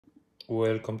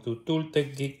Welcome to Tool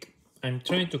Tech Geek. I'm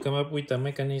trying to come up with a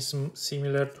mechanism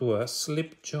similar to a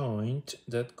slip joint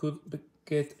that could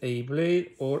get a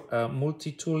blade or a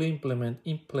multi-tool implement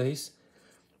in place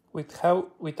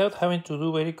without having to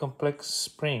do very complex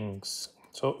springs.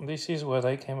 So this is what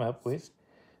I came up with.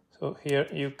 So here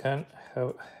you can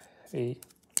have a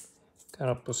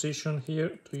kind of position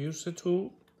here to use the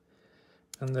tool,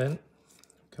 and then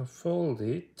you can fold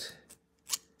it.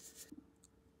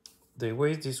 The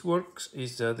way this works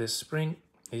is that the spring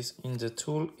is in the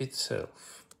tool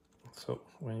itself. So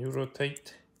when you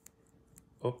rotate,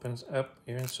 opens up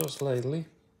even so slightly.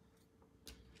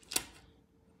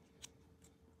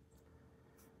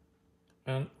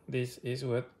 And this is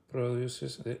what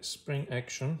produces the spring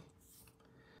action.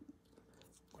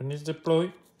 When it's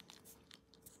deployed,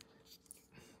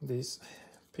 these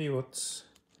pivots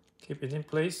keep it in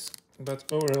place, but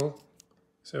overall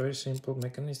it's a very simple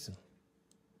mechanism.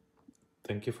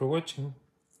 Thank you for watching.